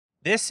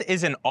This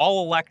is an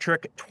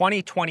all-electric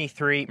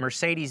 2023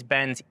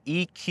 Mercedes-Benz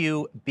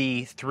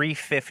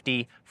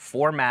EQB350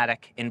 4MATIC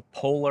in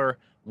polar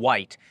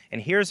white.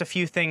 And here's a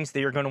few things that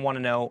you're going to want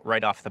to know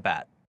right off the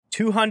bat.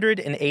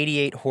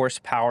 288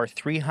 horsepower,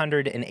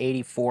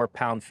 384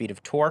 pound-feet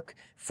of torque,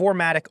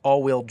 4MATIC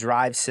all-wheel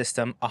drive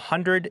system,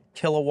 100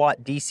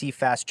 kilowatt DC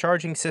fast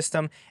charging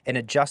system, and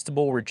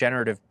adjustable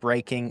regenerative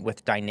braking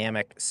with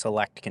dynamic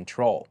select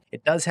control.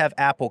 It does have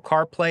Apple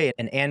CarPlay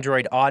and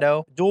Android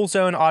Auto, dual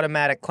zone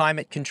automatic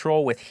climate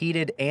control with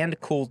heated and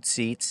cooled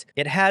seats.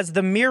 It has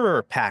the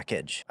mirror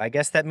package. I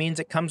guess that means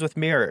it comes with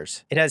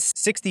mirrors. It has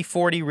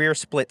 60/40 rear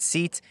split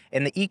seats,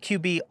 and the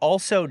EQB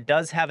also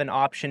does have an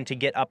option to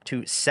get up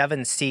to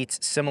 7 seats,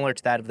 similar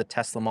to that of the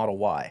Tesla Model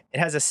Y. It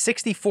has a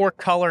 64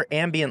 color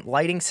ambient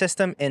lighting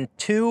system and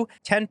two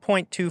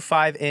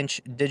 10.25-inch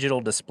digital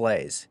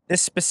displays.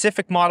 This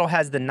specific model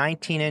has the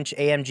 19-inch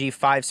AMG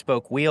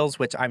 5-spoke wheels,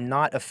 which I'm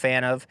not a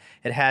fan of.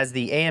 It has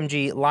the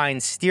AMG line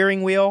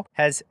steering wheel,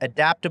 has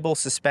adaptable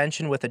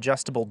suspension with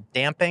adjustable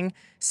damping,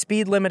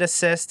 speed limit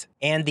assist,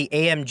 and the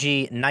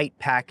AMG night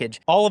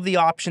package. All of the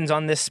options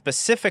on this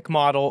specific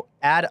model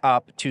add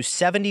up to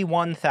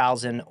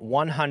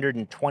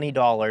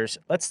 $71,120.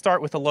 Let's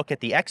start with a look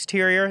at the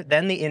exterior,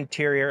 then the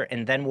interior,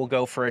 and then we'll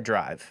go for a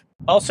drive.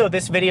 Also,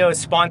 this video is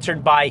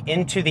sponsored by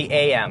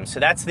INTOTHEAM. So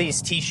that's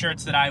these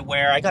t-shirts that I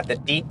wear. I got the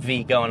deep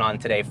V going on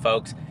today,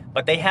 folks.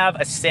 But they have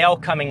a sale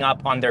coming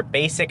up on their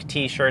basic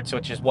t-shirts,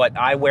 which is what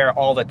I wear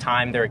all the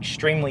time. They're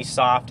extremely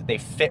soft. They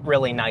fit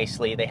really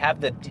nicely. They got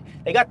the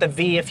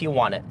V if you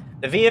want it.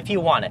 The V if you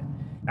want it.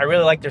 I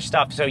really like their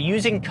stuff. So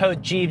using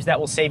code Gjeebs, that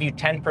will save you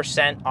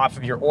 10% off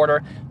of your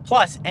order.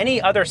 Plus,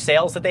 any other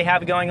sales that they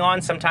have going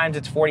on, sometimes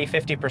it's 40,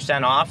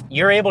 50% off.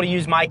 You're able to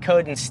use my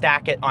code and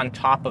stack it on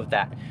top of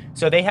that.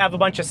 So they have a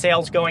bunch of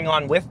sales going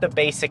on with the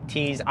basic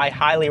tees. I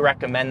highly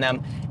recommend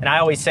them. And I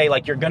always say,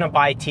 like, you're gonna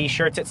buy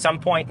t-shirts at some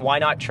point, why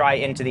not try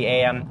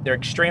INTOTHEAM? They're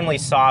extremely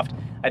soft.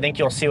 I think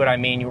you'll see what I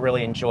mean. You'll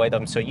really enjoy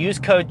them. So use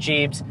code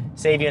Gjeebs,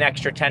 save you an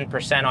extra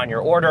 10% on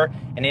your order.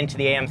 And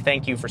INTOTHEAM,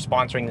 thank you for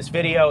sponsoring this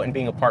video and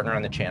being a partner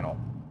on the channel.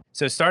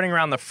 So starting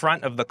around the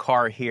front of the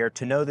car here,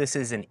 to know this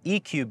is an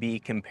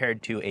EQB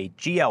compared to a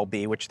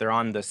GLB, which they're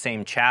on the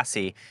same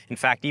chassis. In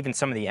fact, even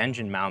some of the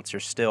engine mounts are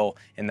still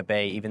in the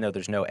bay, even though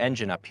there's no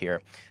engine up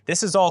here.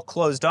 This is all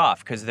closed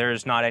off because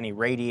there's not any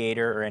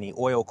radiator or any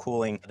oil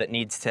cooling that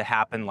needs to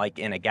happen like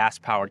in a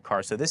gas-powered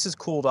car. So this is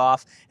cooled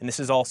off, and this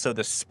is also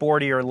the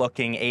sportier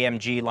looking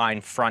AMG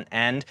line front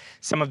end.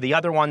 Some of the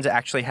other ones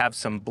actually have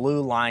some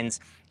blue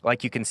lines,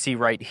 like you can see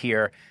right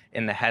here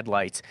in the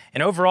headlights.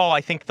 And overall,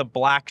 I think the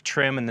black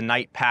trim and the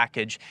night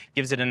package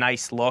gives it a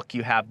nice look.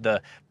 You have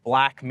the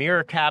black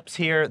mirror caps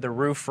here, the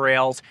roof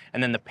rails,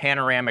 and then the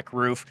panoramic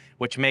roof,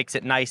 which makes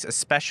it nice,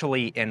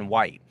 especially in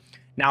white.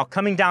 Now,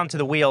 coming down to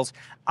the wheels,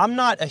 I'm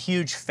not a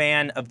huge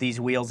fan of these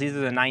wheels. These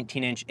are the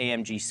 19-inch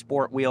AMG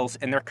Sport wheels,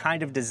 and they're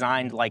kind of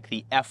designed like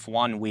the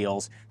F1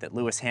 wheels that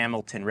Lewis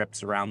Hamilton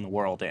rips around the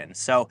world in.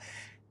 So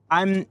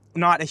I'm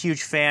not a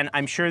huge fan.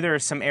 I'm sure there are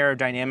some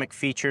aerodynamic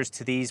features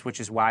to these, which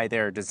is why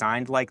they're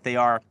designed like they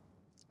are.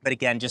 But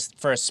again, just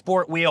for a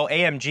sport wheel,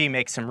 AMG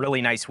makes some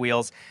really nice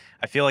wheels.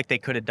 I feel like they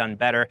could have done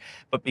better.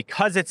 But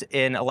because it's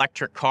an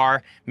electric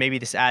car, maybe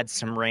this adds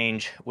some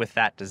range with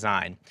that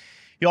design.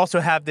 You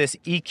also have this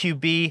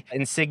EQB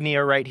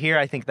insignia right here.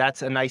 I think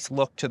that's a nice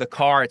look to the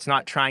car. It's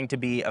not trying to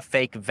be a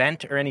fake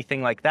vent or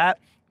anything like that.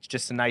 It's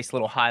just a nice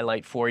little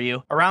highlight for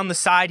you. Around the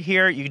side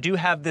here, you do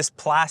have this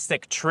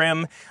plastic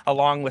trim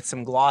along with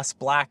some gloss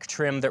black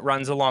trim that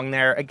runs along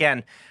there.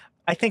 Again,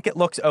 I think it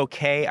looks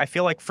okay. I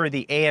feel like for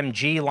the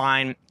AMG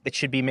line, it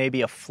should be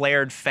maybe a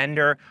flared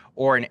fender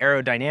or an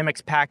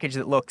aerodynamics package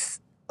that looks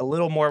a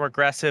little more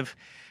aggressive,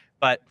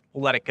 but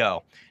we'll let it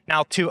go.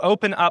 Now, to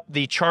open up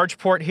the charge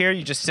port here,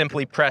 you just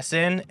simply press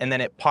in and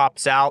then it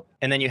pops out.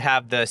 And then you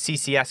have the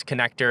CCS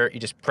connector. You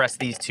just press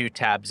these two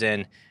tabs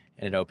in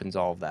and it opens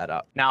all of that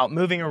up. Now,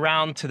 moving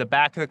around to the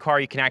back of the car,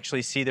 you can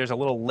actually see there's a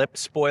little lip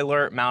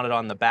spoiler mounted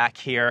on the back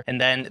here. And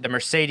then the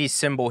Mercedes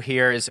symbol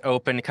here is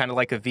open, kind of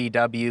like a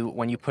VW.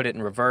 When you put it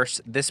in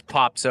reverse, this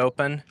pops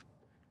open.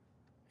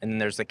 And then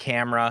there's the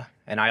camera.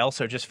 And I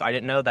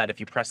didn't know that if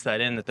you press that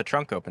in, that the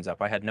trunk opens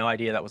up. I had no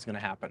idea that was gonna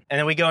happen. And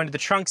then we go into the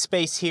trunk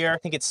space here. I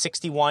think it's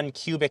 61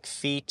 cubic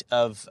feet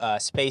of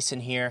space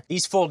in here.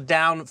 These fold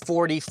down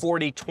 40,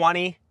 40,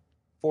 20.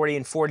 40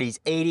 and 40 is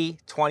 80,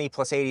 20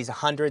 plus 80 is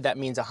 100. That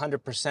means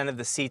 100% of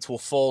the seats will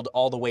fold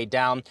all the way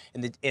down.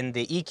 And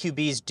the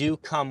EQBs do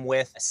come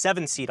with a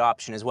 7-seat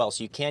option as well.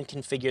 So you can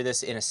configure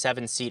this in a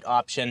 7-seat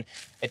option.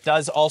 It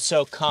does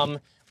also come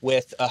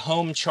with a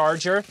home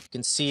charger. You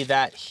can see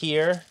that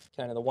here,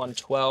 kind of the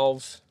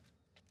 112.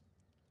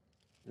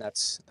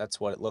 That's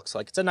what it looks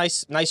like. It's a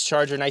nice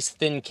charger, nice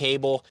thin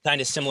cable, kind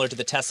of similar to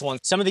the Tesla one.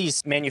 Some of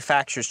these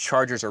manufacturers'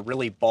 chargers are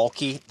really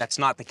bulky. That's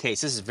not the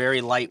case. This is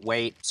very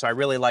lightweight, so I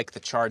really like the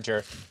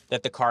charger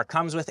that the car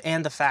comes with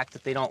and the fact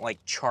that they don't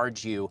like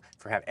charge you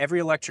for every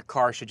electric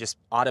car should just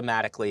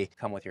automatically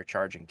come with your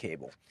charging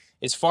cable.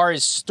 As far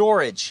as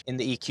storage in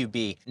the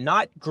EQB,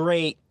 not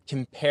great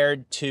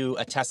compared to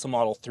a Tesla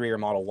Model 3 or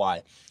Model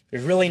Y.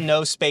 There's really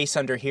no space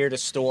under here to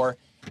store.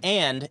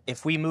 And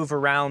if we move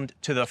around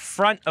to the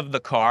front of the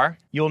car,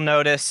 you'll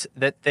notice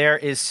that there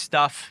is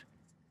stuff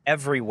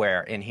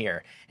everywhere in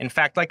here. In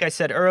fact, like I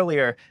said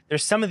earlier,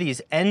 there's some of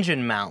these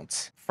engine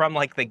mounts from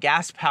like the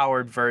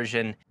gas-powered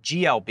version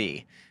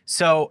GLB.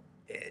 So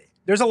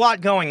there's a lot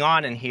going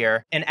on in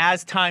here. And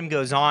as time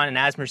goes on and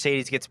as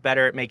Mercedes gets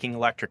better at making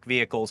electric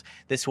vehicles,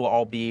 this will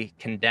all be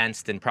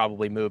condensed and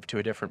probably moved to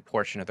a different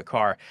portion of the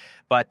car.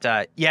 But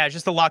yeah,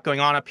 just a lot going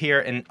on up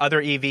here. And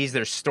other EVs,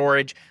 there's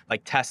storage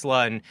like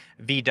Tesla and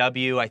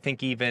VW. I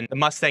think even the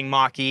Mustang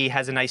Mach-E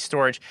has a nice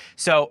storage.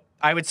 So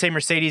I would say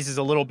Mercedes is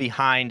a little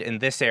behind in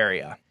this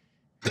area.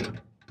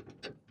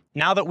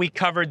 Now that we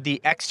covered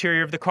the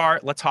exterior of the car,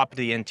 let's hop to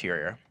the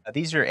interior.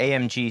 These are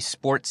AMG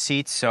sport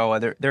seats, so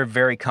they're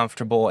very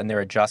comfortable and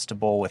they're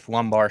adjustable with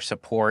lumbar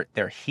support.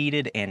 They're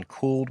heated and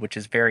cooled, which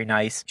is very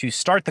nice. To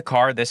start the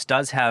car, this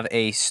does have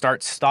a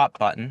start-stop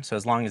button, so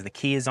as long as the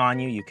key is on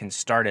you, you can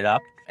start it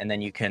up, and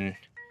then you can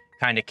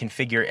kind of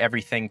configure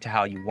everything to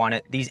how you want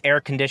it. These air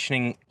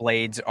conditioning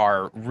blades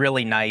are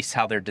really nice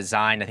how they're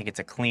designed. I think it's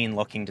a clean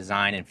looking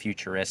design and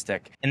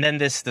futuristic. And then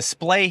this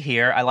display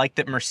here, I like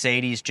that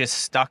Mercedes just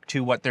stuck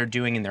to what they're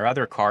doing in their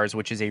other cars,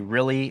 which is a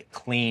really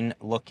clean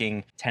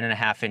looking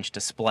 10.5-inch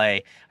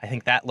display. I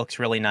think that looks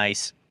really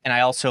nice. And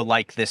I also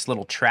like this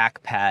little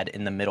trackpad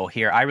in the middle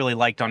here. I really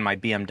liked on my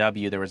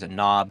BMW, there was a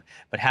knob,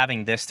 but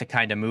having this to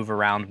kind of move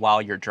around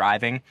while you're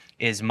driving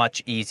is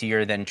much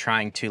easier than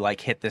trying to like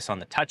hit this on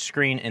the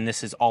touchscreen. And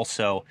this is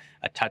also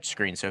a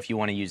touchscreen. So if you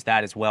want to use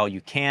that as well,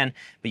 you can,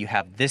 but you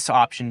have this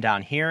option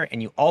down here.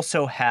 And you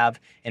also have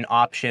an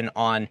option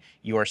on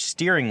your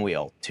steering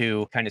wheel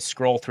to kind of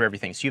scroll through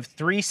everything. So you have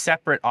 3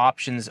 separate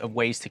options of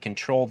ways to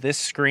control this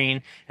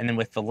screen. And then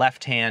with the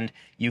left hand,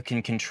 you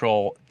can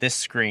control this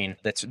screen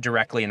that's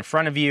directly in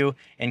front of you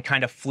and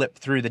kind of flip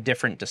through the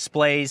different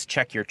displays,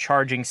 check your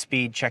charging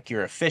speed, check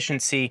your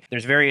efficiency.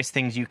 There's various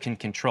things you can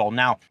control.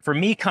 Now, for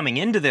me coming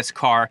into this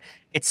car,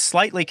 it's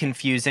slightly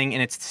confusing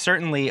and it's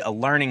certainly a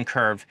learning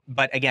curve.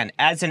 But again,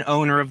 as an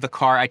owner of the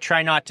car, I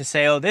try not to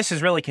say, oh, this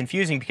is really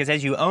confusing, because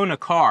as you own a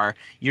car,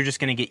 you're just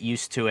gonna get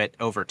used to it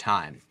over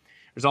time.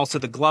 There's also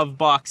the glove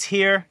box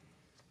here.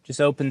 Just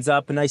opens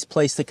up, a nice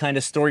place to kind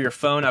of store your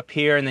phone up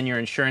here, and then your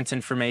insurance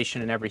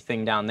information and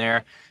everything down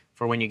there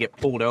for when you get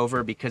pulled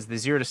over, because the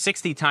 0 to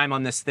 60 time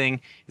on this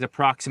thing is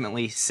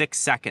approximately 6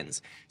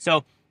 seconds.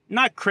 So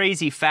not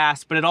crazy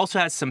fast, but it also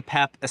has some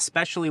pep,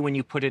 especially when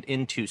you put it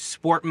into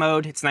sport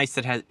mode. It's nice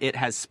that it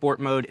has sport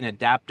mode and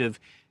adaptive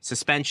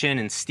suspension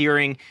and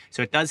steering.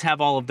 So it does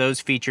have all of those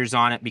features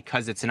on it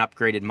because it's an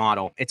upgraded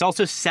model. It's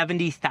also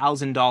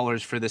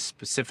 $70,000 for this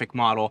specific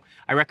model.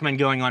 I recommend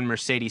going on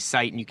Mercedes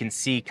site and you can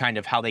see kind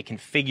of how they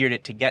configured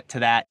it to get to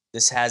that.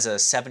 This has a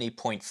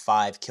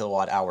 70.5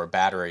 kilowatt hour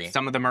battery.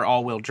 Some of them are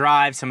all-wheel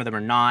drive, some of them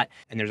are not,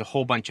 and there's a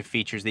whole bunch of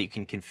features that you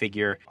can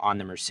configure on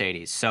the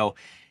Mercedes. So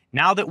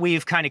now that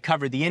we've kind of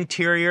covered the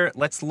interior,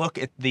 let's look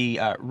at the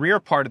rear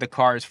part of the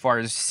car as far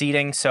as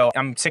seating. So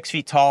I'm 6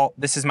 feet tall.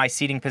 This is my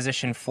seating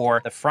position for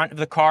the front of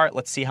the car.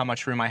 Let's see how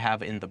much room I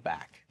have in the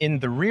back. In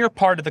the rear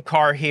part of the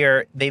car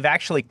here, they've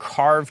actually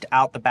carved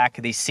out the back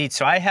of these seats.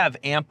 So I have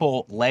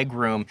ample leg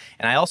room,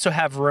 and I also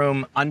have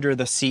room under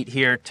the seat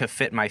here to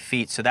fit my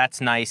feet. So that's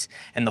nice.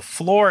 And the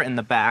floor in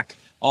the back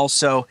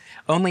also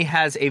only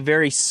has a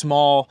very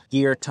small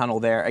gear tunnel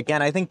there.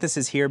 Again, I think this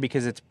is here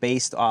because it's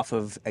based off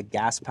of a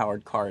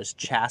gas-powered car's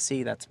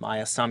chassis. That's my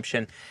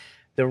assumption.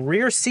 The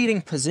rear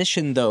seating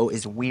position, though,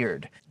 is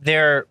weird.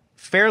 They're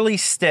fairly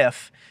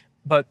stiff,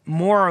 but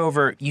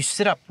moreover, you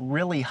sit up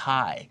really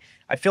high.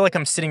 I feel like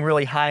I'm sitting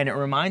really high, and it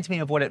reminds me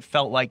of what it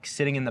felt like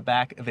sitting in the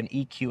back of an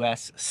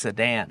EQS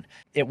sedan.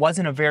 It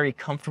wasn't a very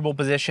comfortable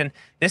position.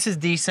 This is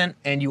decent,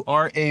 and you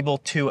are able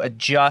to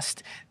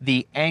adjust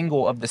the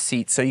angle of the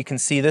seat. So you can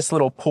see this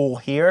little pull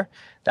here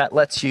that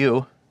lets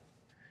you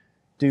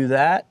do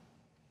that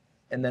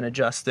and then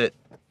adjust it.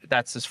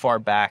 That's as far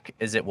back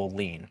as it will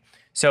lean.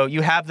 So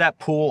you have that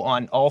pull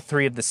on all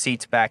 3 of the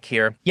seats back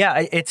here.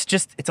 Yeah,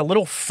 it's a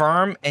little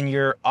firm, and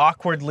you're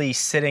awkwardly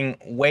sitting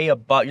way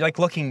above. You're like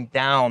looking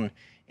down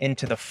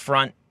into the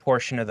front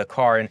portion of the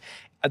car. And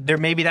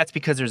maybe that's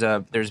because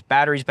there's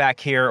batteries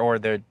back here, or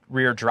the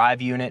rear drive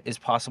unit is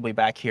possibly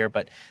back here,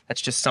 but that's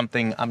just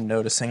something I'm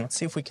noticing. Let's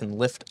see if we can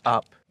lift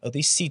up. Oh,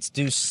 these seats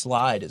do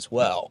slide as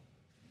well.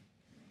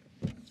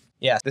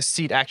 Yeah, this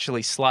seat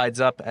actually slides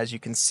up, as you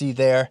can see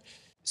there.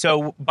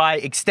 So by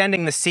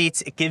extending the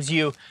seats, it gives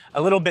you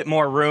a little bit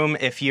more room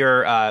if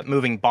you're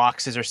moving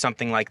boxes or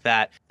something like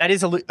that. That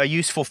is a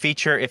useful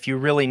feature if you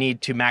really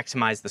need to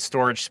maximize the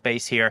storage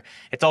space here.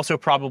 It's also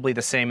probably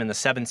the same in the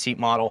 7-seat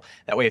model.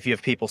 That way, if you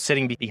have people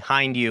sitting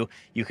behind you,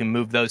 you can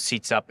move those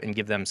seats up and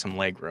give them some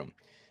leg room.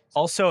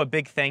 Also, a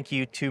big thank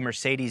you to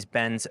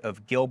Mercedes-Benz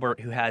of Gilbert,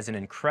 who has an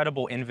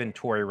incredible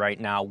inventory right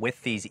now with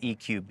these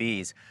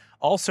EQBs.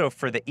 Also,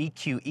 for the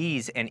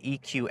EQEs and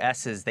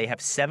EQSs, they have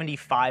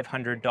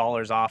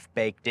 $7,500 off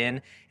baked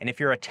in. And if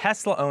you're a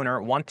Tesla owner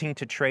wanting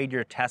to trade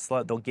your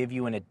Tesla, they'll give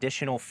you an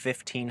additional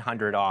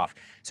 $1,500 off.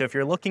 So if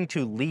you're looking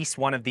to lease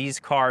one of these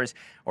cars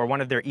or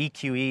one of their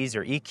EQEs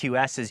or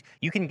EQSs,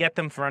 you can get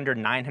them for under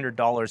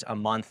 $900 a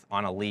month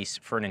on a lease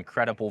for an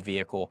incredible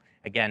vehicle.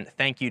 Again,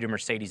 thank you to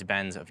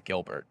Mercedes-Benz of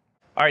Gilbert.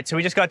 All right, so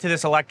we just got to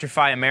this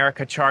Electrify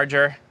America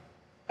charger,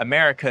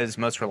 America's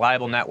most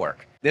reliable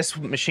network. This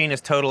machine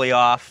is totally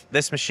off.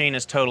 This machine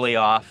is totally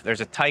off. There's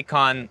a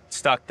Taycan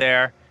stuck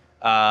there.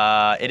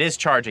 It is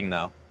charging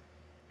though.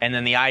 And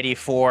then the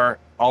ID4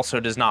 also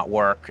does not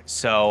work.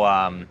 So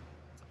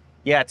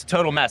yeah, it's a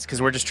total mess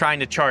because we're just trying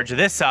to charge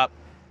this up.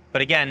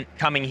 But again,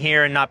 coming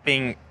here and not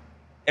being,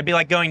 it'd be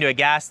like going to a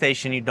gas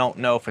station. You don't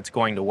know if it's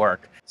going to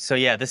work. So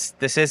yeah, this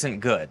isn't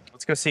good.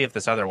 Let's go see if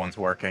this other one's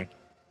working.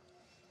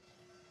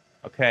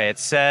 Okay, it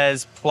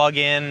says plug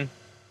in.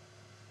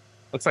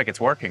 Looks like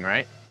it's working,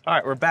 right? All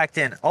right, we're backed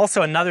in.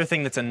 Also, another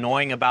thing that's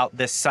annoying about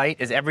this site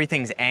is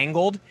everything's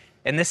angled,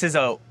 and this is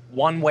a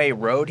one-way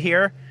road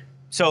here.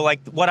 So like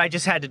what I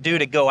just had to do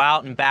to go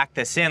out and back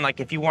this in, like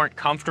if you weren't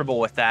comfortable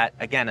with that,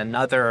 again,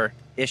 another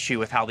issue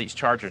with how these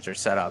chargers are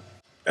set up.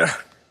 All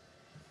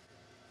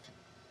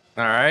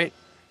right,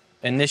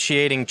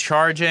 initiating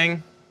charging.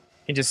 You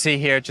can just see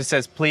here, it just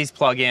says, please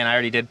plug in. I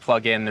already did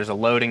plug in. There's a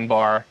loading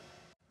bar.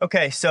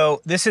 Okay,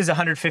 so this is a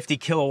 150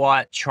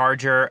 kilowatt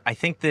charger. I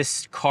think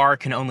this car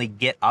can only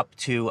get up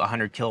to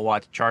 100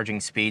 kilowatt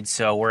charging speed,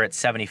 so we're at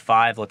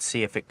 75. Let's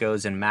see if it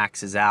goes and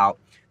maxes out.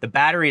 The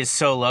battery is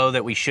so low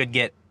that we should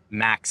get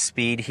max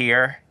speed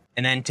here.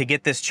 And then to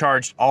get this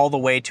charged all the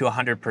way to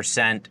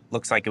 100%,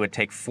 looks like it would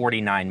take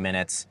 49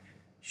 minutes,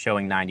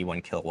 showing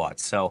 91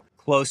 kilowatts. So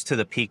close to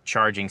the peak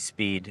charging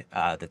speed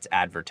that's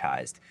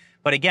advertised.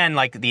 But again,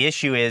 like the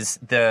issue is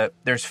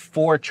there's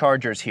 4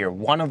 chargers here.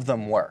 One of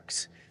them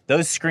works.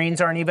 Those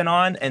screens aren't even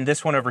on, and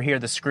this one over here,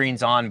 the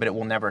screen's on, but it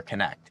will never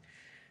connect.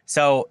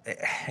 So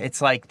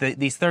it's like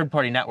these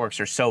third-party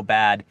networks are so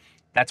bad.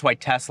 That's why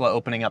Tesla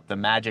opening up the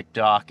Magic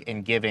Dock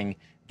and giving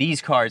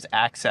these cars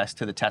access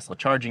to the Tesla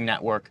charging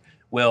network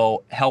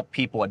will help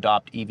people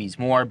adopt EVs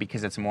more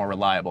because it's a more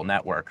reliable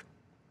network.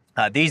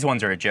 These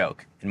ones are a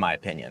joke, in my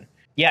opinion.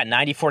 Yeah,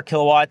 94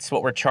 kilowatts,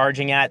 what we're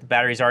charging at. The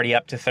battery's already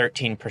up to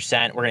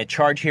 13%. We're gonna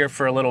charge here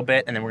for a little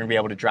bit and then we're gonna be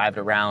able to drive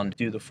it around,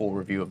 do the full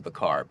review of the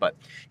car. But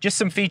just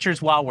some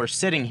features while we're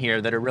sitting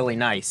here that are really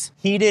nice.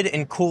 Heated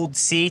and cooled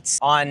seats.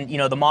 On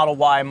the Model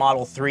Y,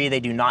 Model 3, they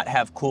do not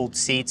have cooled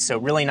seats. So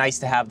really nice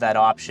to have that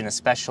option,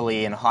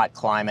 especially in hot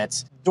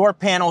climates. Door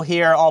panel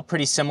here, all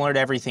pretty similar to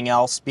everything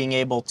else. Being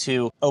able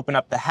to open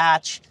up the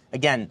hatch.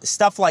 Again,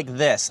 stuff like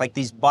this, like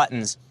these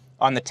buttons,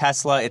 on the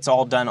Tesla, it's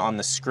all done on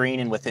the screen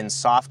and within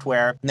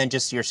software. And then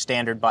just your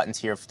standard buttons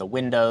here for the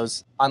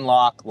windows,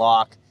 unlock,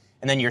 lock.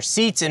 And then your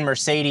seats in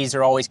Mercedes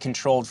are always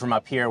controlled from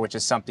up here, which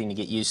is something to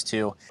get used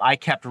to. I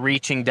kept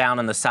reaching down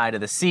on the side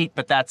of the seat,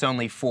 but that's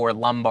only for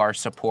lumbar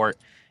support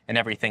and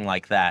everything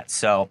like that.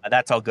 So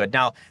that's all good.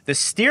 Now, the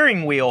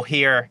steering wheel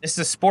here, this is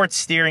a sports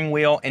steering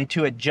wheel, and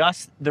to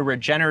adjust the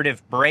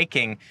regenerative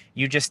braking,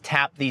 you just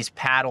tap these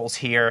paddles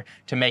here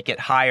to make it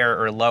higher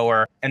or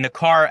lower. And the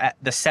car, at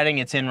the setting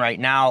it's in right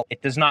now,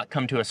 it does not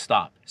come to a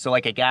stop. So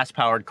like a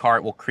gas-powered car,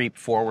 it will creep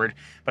forward,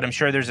 but I'm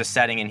sure there's a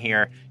setting in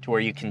here to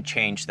where you can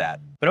change that.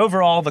 But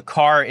overall, the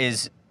car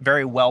is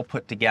very well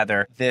put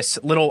together. This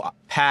little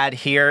pad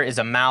here is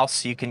a mouse,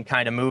 so you can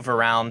kind of move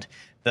around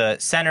the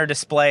center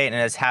display, and it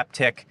has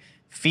haptic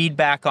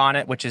feedback on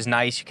it, which is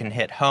nice. You can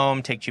hit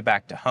home, takes you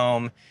back to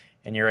home,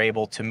 and you're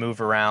able to move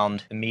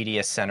around the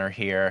media center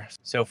here.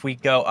 So if we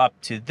go up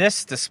to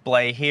this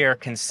display here,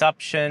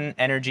 consumption,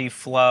 energy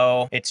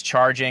flow, it's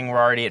charging. We're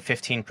already at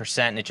 15%,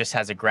 and it just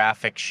has a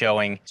graphic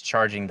showing it's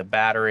charging the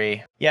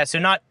battery. Yeah, so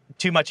not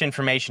too much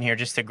information here,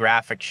 just a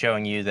graphic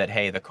showing you that,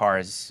 hey, the car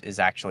is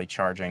actually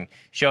charging.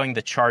 Showing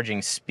the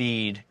charging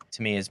speed,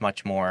 to me, is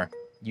much more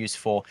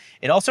useful.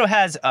 It also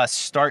has a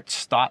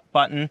start-stop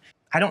button.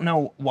 I don't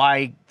know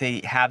why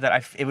they have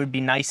that. It would be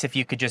nice if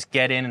you could just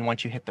get in, and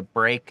once you hit the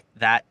brake,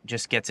 that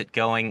just gets it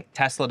going.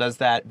 Tesla does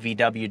that,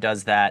 VW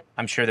does that.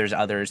 I'm sure there's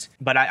others,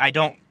 but I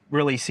don't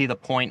really see the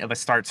point of a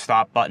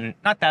start-stop button.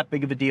 Not that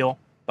big of a deal,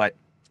 but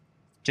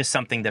just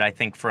something that I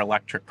think for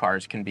electric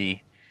cars can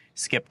be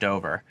skipped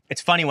over.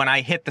 It's funny, when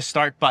I hit the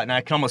start button, I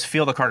can almost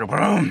feel the car go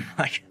boom,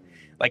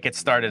 like it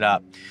started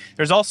up.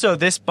 There's also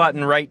this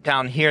button right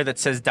down here that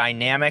says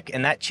dynamic,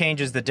 and that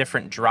changes the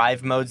different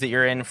drive modes that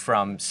you're in,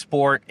 from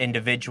sport,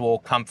 individual,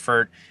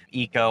 comfort,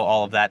 eco,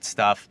 all of that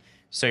stuff.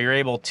 So you're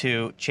able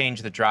to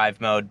change the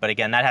drive mode, but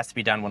again, that has to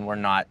be done when we're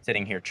not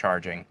sitting here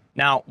charging.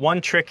 Now,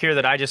 one trick here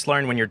that I just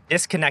learned: when you're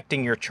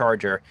disconnecting your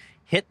charger,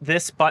 hit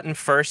this button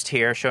first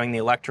here, showing the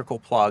electrical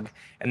plug,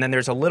 and then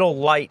there's a little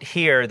light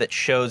here that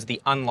shows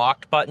the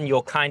unlocked button.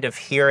 You'll kind of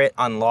hear it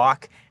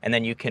unlock, and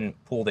then you can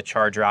pull the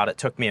charger out. It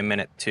took me a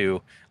minute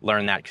to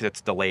learn that because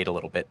it's delayed a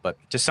little bit, but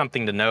just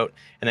something to note.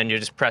 And then you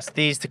just press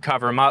these to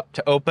cover them up.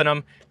 To open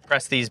them,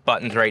 press these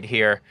buttons right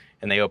here,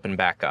 and they open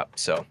back up.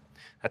 So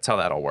that's how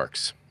that all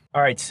works.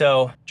 All right,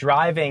 so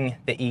driving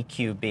the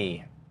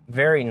EQB.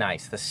 very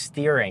nice. The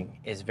steering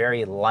is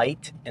very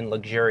light and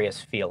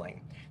luxurious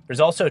feeling. There's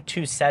also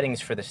two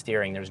settings for the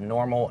steering. There's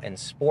normal and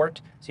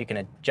sport, so you can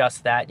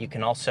adjust that. You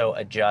can also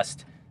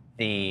adjust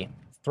the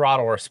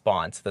throttle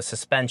response, the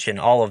suspension,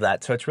 all of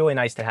that. So it's really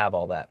nice to have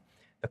all that.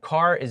 The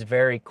car is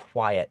very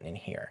quiet in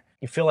here.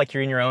 You feel like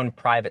you're in your own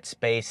private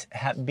space,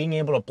 being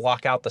able to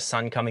block out the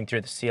sun coming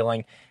through the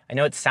ceiling. I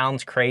know it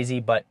sounds crazy,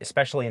 but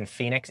especially in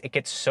Phoenix, it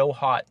gets so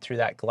hot through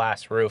that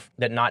glass roof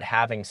that not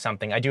having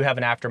something, I do have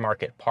an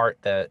aftermarket part,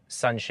 the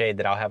sunshade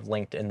that I'll have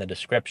linked in the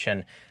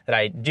description that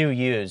I do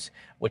use,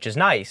 which is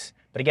nice.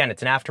 But again,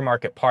 it's an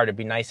aftermarket part. It'd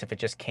be nice if it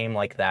just came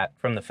like that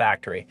from the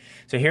factory.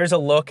 So here's a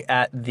look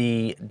at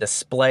the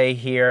display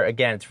here.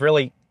 Again, it's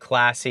really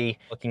classy.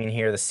 Looking in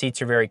here, the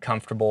seats are very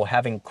comfortable.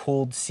 Having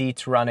cooled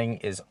seats running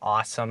is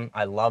awesome.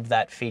 I love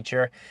that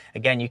feature.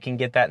 Again, you can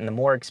get that in the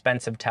more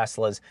expensive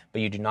Teslas, but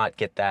you do not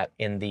get that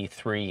in the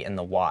 3 and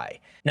the Y.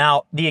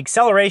 Now, the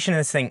acceleration of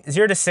this thing,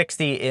 0 to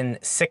 60 in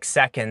 6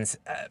 seconds.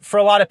 For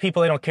a lot of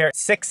people, they don't care.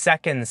 6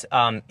 seconds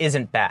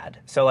isn't bad.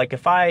 So like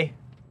if I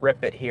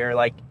rip it here,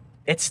 like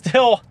it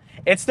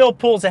still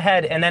pulls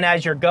ahead, and then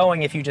as you're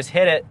going, if you just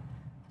hit it,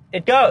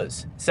 it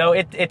goes. So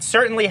it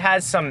certainly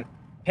has some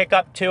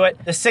pickup to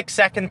it. The 6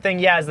 second thing,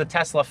 yeah, is the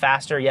Tesla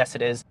faster? Yes,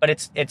 it is, but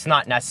it's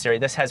not necessary.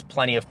 This has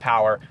plenty of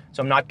power,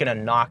 so I'm not gonna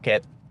knock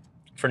it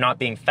for not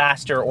being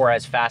faster or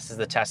as fast as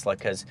the Tesla,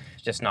 because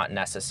it's just not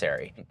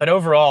necessary. But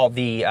overall,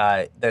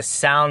 the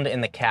sound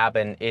in the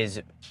cabin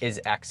is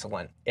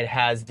excellent. It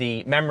has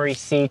the memory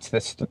seats, the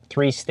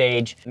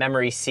 3-stage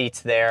memory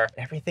seats there.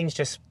 Everything's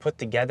just put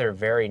together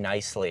very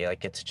nicely.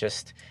 Like it's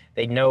just,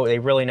 they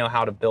really know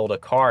how to build a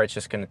car. It's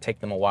just gonna take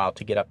them a while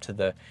to get up to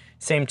the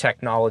same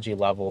technology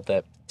level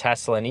that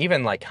Tesla and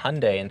even like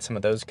Hyundai and some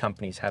of those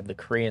companies have. The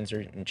Koreans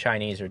and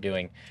Chinese are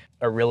doing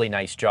a really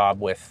nice job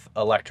with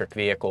electric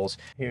vehicles.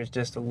 Here's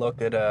just a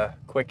look at a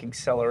quick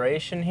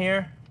acceleration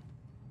here.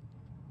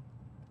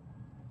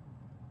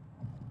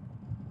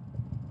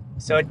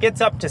 So it gets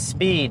up to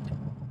speed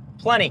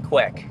plenty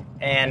quick,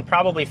 and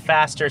probably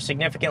faster,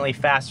 significantly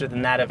faster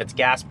than that of its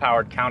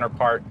gas-powered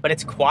counterpart, but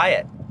it's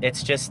quiet.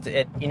 It's just,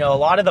 you know, a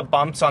lot of the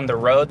bumps on the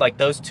road, like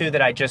those two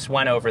that I just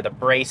went over, the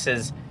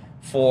braces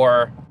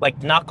for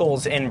like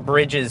knuckles and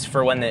bridges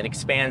for when it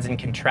expands and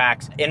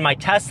contracts. In my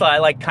Tesla, I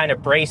like kind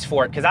of brace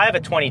for it because I have a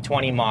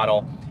 2020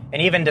 model,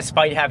 and even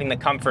despite having the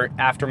comfort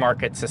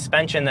aftermarket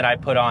suspension that I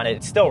put on it,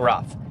 it's still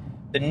rough.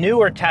 The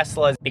newer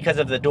Teslas, because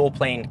of the dual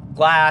pane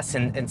glass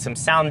and some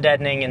sound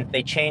deadening, and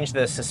they changed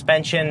the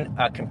suspension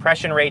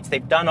compression rates,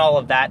 they've done all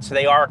of that, so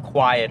they are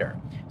quieter.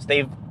 So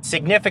they've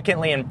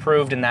significantly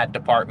improved in that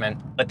department,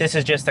 but this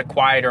is just a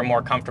quieter,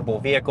 more comfortable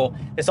vehicle.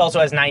 This also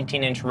has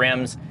 19-inch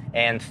rims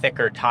and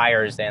thicker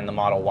tires than the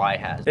Model Y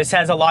has. This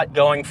has a lot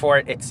going for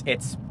it.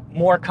 It's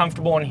more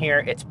comfortable in here,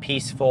 it's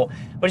peaceful,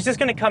 but it's just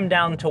gonna come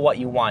down to what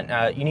you want.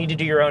 You need to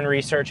do your own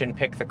research and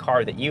pick the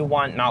car that you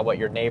want, not what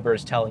your neighbor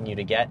is telling you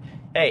to get.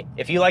 Hey,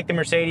 if you like the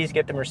Mercedes,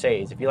 get the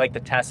Mercedes. If you like the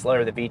Tesla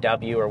or the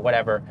VW or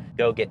whatever,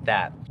 go get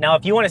that. Now,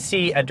 if you wanna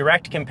see a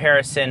direct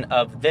comparison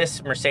of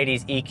this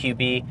Mercedes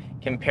EQB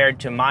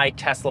compared to my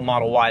Tesla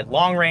Model Y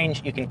long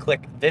range, you can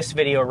click this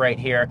video right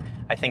here.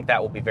 I think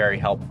that will be very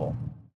helpful.